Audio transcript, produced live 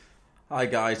Hi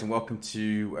guys, and welcome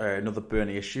to another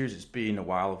Burning Issues. It's been a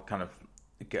while of kind of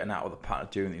getting out of the pattern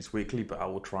of doing these weekly, but I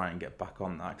will try and get back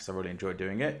on that because I really enjoy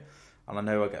doing it. And I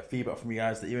know I get feedback from you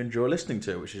guys that you enjoy listening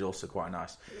to, which is also quite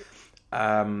nice.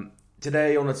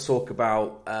 Today I want to talk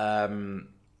about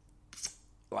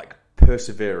like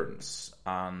perseverance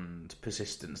and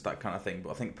persistence, that kind of thing. But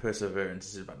I think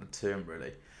perseverance is about the term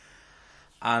really.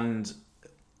 And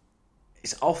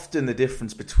it's often the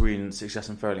difference between success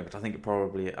and failure, but I think it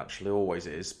probably actually always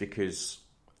is, because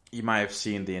you may have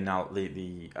seen well,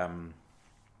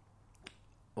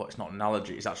 it's not an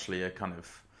analogy, it's actually a kind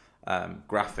of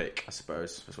graphic, I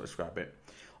suppose, that's what I describe it,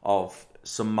 of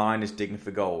some miners digging for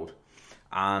gold,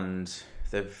 and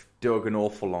they've dug an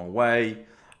awful long way,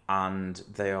 and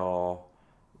they are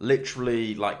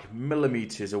literally like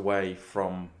millimeters away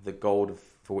from the gold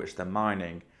for which they're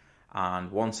mining, and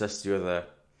one says to the other,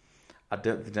 I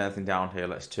don't think there's anything down here,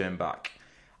 let's turn back.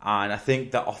 And I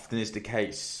think that often is the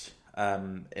case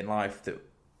in life, that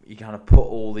you kind of put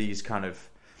all the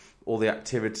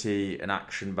activity and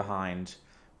action behind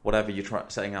whatever you're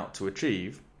setting out to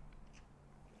achieve,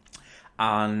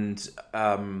 and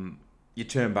you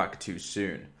turn back too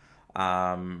soon.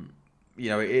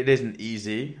 It isn't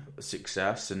easy,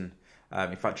 success, and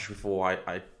in fact, just before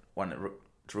I went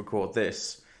to record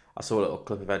this, I saw a little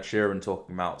clip of Ed Sheeran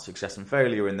talking about success and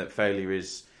failure, and that failure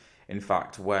is, in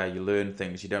fact, where you learn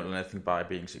things. You don't learn anything by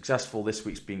being successful. This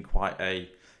week's been quite a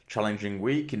challenging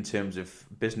week in terms of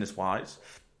business-wise,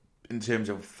 in terms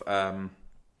of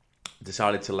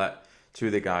decided to let two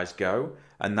of the guys go,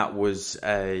 and that was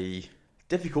a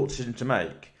difficult decision to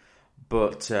make.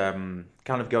 But kind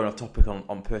of going off topic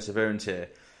on perseverance here,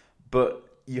 but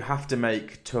you have to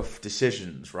make tough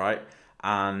decisions, right?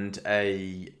 And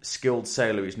a skilled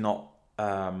sailor is not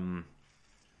found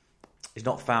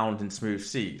in smooth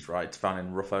seas, right? It's found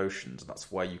in rough oceans.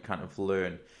 That's where you kind of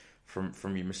learn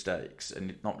from your mistakes,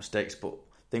 and not mistakes, but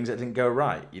things that didn't go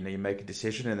right. You make a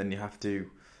decision, and then you have to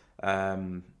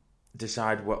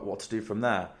decide what to do from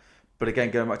there. But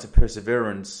again, going back to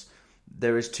perseverance,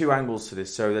 there is two angles to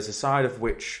this. So there's a side of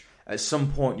which, at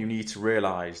some point, you need to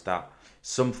realise that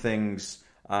some things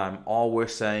are worth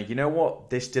saying, you know what,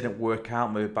 this didn't work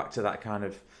out. Move back to that kind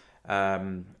of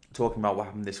talking about what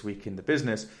happened this week in the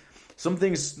business. Some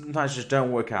things sometimes just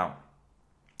don't work out.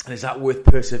 And is that worth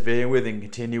persevering with and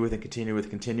continue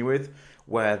with,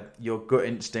 where your gut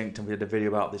instinct, and we did a video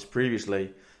about this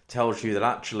previously, tells you that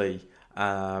actually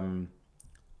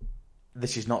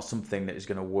this is not something that is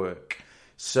going to work.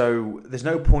 So there's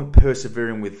no point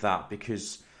persevering with that,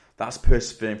 because that's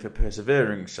persevering for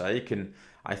persevering's sake. And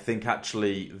I think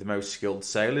actually the most skilled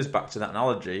sailors, back to that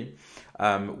analogy,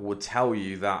 would tell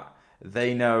you that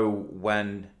they know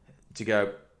when to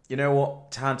go, you know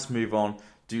what, time to move on,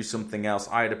 do something else.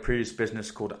 I had a previous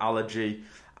business called Allergy,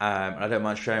 and I don't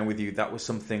mind sharing with you, that was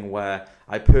something where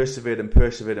I persevered. And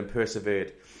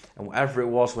whatever it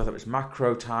was, whether it was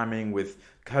macro timing with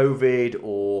COVID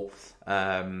or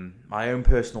my own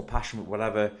personal passion with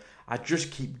whatever, I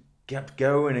just kept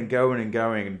going and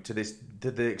to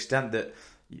the extent that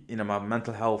my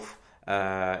mental health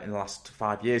in the last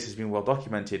 5 years has been well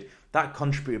documented. That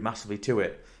contributed massively to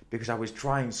it, because I was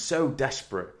trying so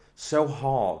desperate, so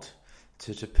hard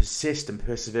to persist and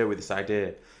persevere with this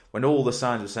idea, when all the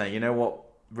signs were saying, you know what,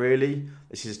 really,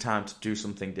 this is time to do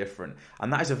something different.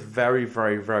 And that is a very,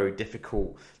 very, very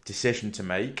difficult decision to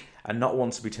make, and not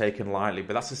one to be taken lightly.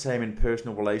 But that's the same in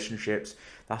personal relationships,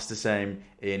 that's the same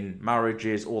in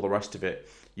marriages, all the rest of it.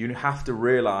 You have to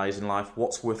realise in life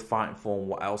what's worth fighting for and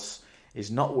what else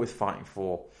is not worth fighting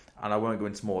for. And I won't go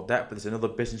into more depth, but there's another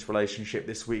business relationship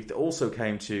this week that also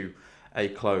came to a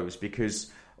close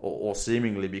or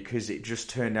seemingly because it just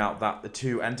turned out that the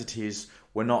two entities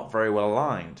were not very well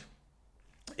aligned.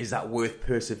 Is that worth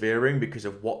persevering because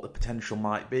of what the potential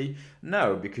might be?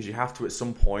 No, because you have to at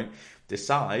some point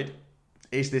decide,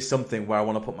 is this something where I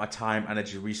want to put my time,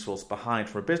 energy, resource behind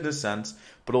from a business sense,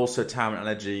 but also time and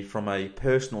energy from a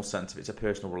personal sense if it's a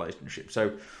personal relationship?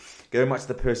 So going back to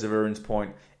the perseverance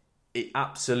point, it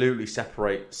absolutely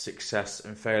separates success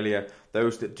and failure,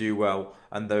 those that do well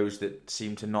and those that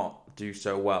seem to not do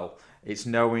so well. It's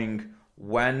knowing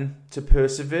when to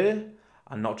persevere,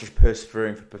 and not just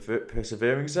persevering for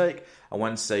persevering's sake, and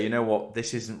when to say, you know what,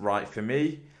 this isn't right for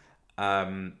me,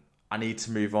 I need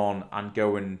to move on and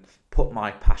go and put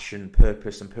my passion,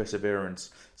 purpose and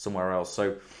perseverance somewhere else.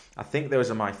 So I think those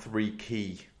are my three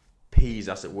key P's,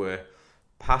 as it were: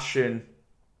 passion,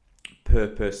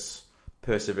 purpose,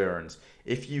 perseverance.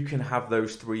 If you can have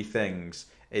those three things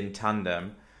in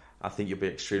tandem, I think you'll be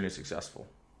extremely successful.